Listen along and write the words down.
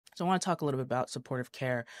So I want to talk a little bit about supportive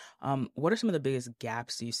care. What are some of the biggest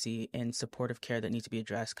gaps you see in supportive care that need to be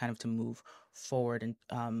addressed, kind of to move forward in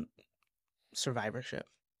survivorship?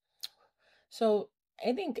 So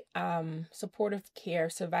I think supportive care,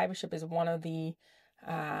 survivorship is one of the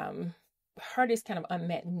um, hardest kind of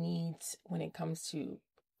unmet needs when it comes to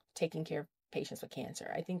taking care of patients with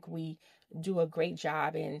cancer. I think we do a great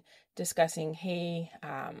job in discussing, hey,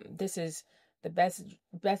 this is the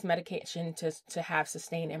best medication to have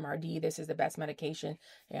sustained MRD. This is the best medication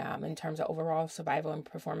in terms of overall survival and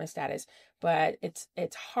performance status. But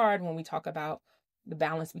it's hard when we talk about the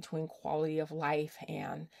balance between quality of life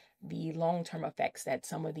and the long-term effects that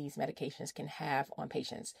some of these medications can have on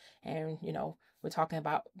patients. And we're talking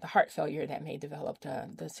about the heart failure that may develop,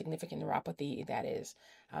 the significant neuropathy that is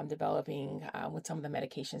developing with some of the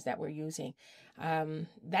medications that we're using.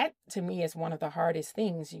 That to me is one of the hardest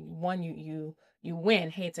things. One, you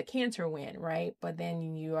win. Hey, it's a cancer win, right? But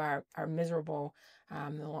then you are miserable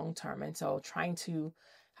in the long term. And so trying to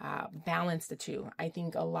balance the two. I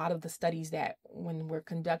think a lot of the studies that when we're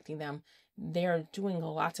conducting them, they're doing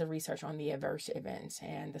lots of research on the adverse events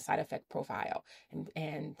and the side effect profile.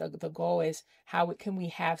 And the goal is can we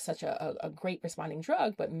have such a great responding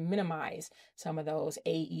drug, but minimize some of those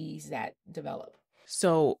AEs that develop.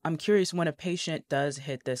 So I'm curious, when a patient does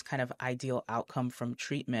hit this kind of ideal outcome from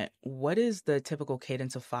treatment, what is the typical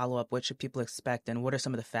cadence of follow-up? What should people expect, and what are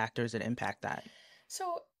some of the factors that impact that?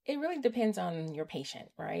 So it really depends on your patient,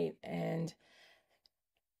 right? And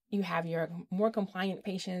you have your more compliant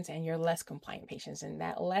patients and your less compliant patients. And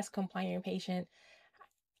that less compliant patient,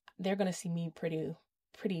 they're going to see me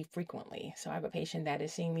pretty frequently. So I have a patient that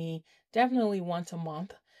is seeing me definitely once a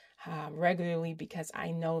month, regularly, because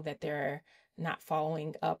I know that they're not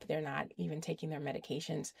following up. They're not even taking their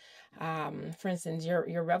medications. For instance, your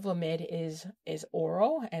Revlimid is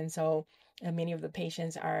oral, and so many of the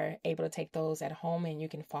patients are able to take those at home, and you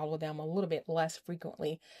can follow them a little bit less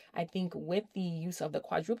frequently. I think with the use of the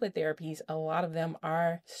quadruplet therapies, a lot of them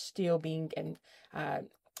are still being uh,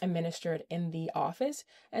 administered in the office,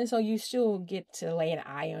 and so you still get to lay an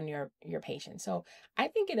eye on your patient. So I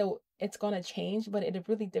think it's going to change, but it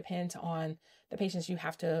really depends on the patients. You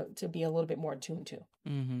have to be a little bit more attuned to.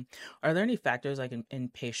 hmm Are there any factors like in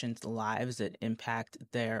patients' lives that impact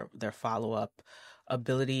their follow-up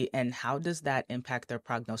ability, and how does that impact their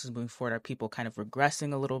prognosis moving forward? Are people kind of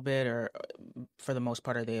regressing a little bit, or for the most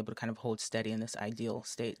part, are they able to kind of hold steady in this ideal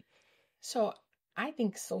state? So I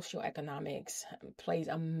think socioeconomics plays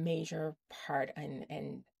a major part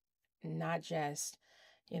in not just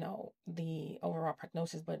the overall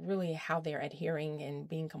prognosis, but really how they're adhering and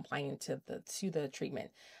being compliant to the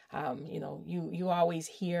treatment. You always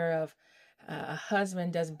hear of a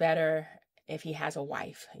husband does better if he has a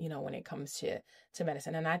wife, when it comes to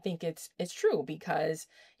medicine. And I think it's true because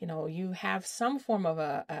you have some form of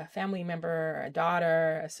a family member, a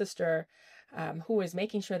daughter, a sister, who is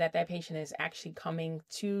making sure that that patient is actually coming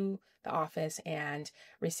to the office and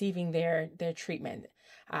receiving their treatment.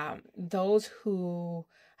 Those who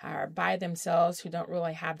are by themselves, who don't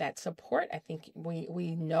really have that support, I think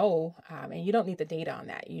we know, and you don't need the data on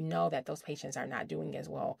that. You know that those patients are not doing as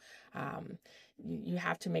well. You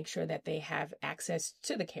have to make sure that they have access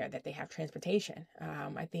to the care, that they have transportation.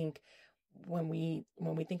 I think when we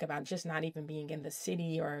think about just not even being in the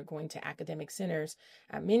city or going to academic centers,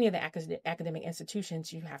 many of the academic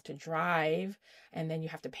institutions, you have to drive, and then you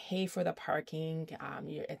have to pay for the parking.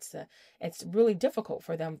 It's really difficult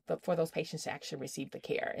for them, for those patients to actually receive the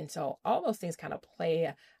care, and so all those things kind of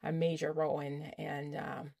play a major role in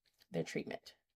their treatment.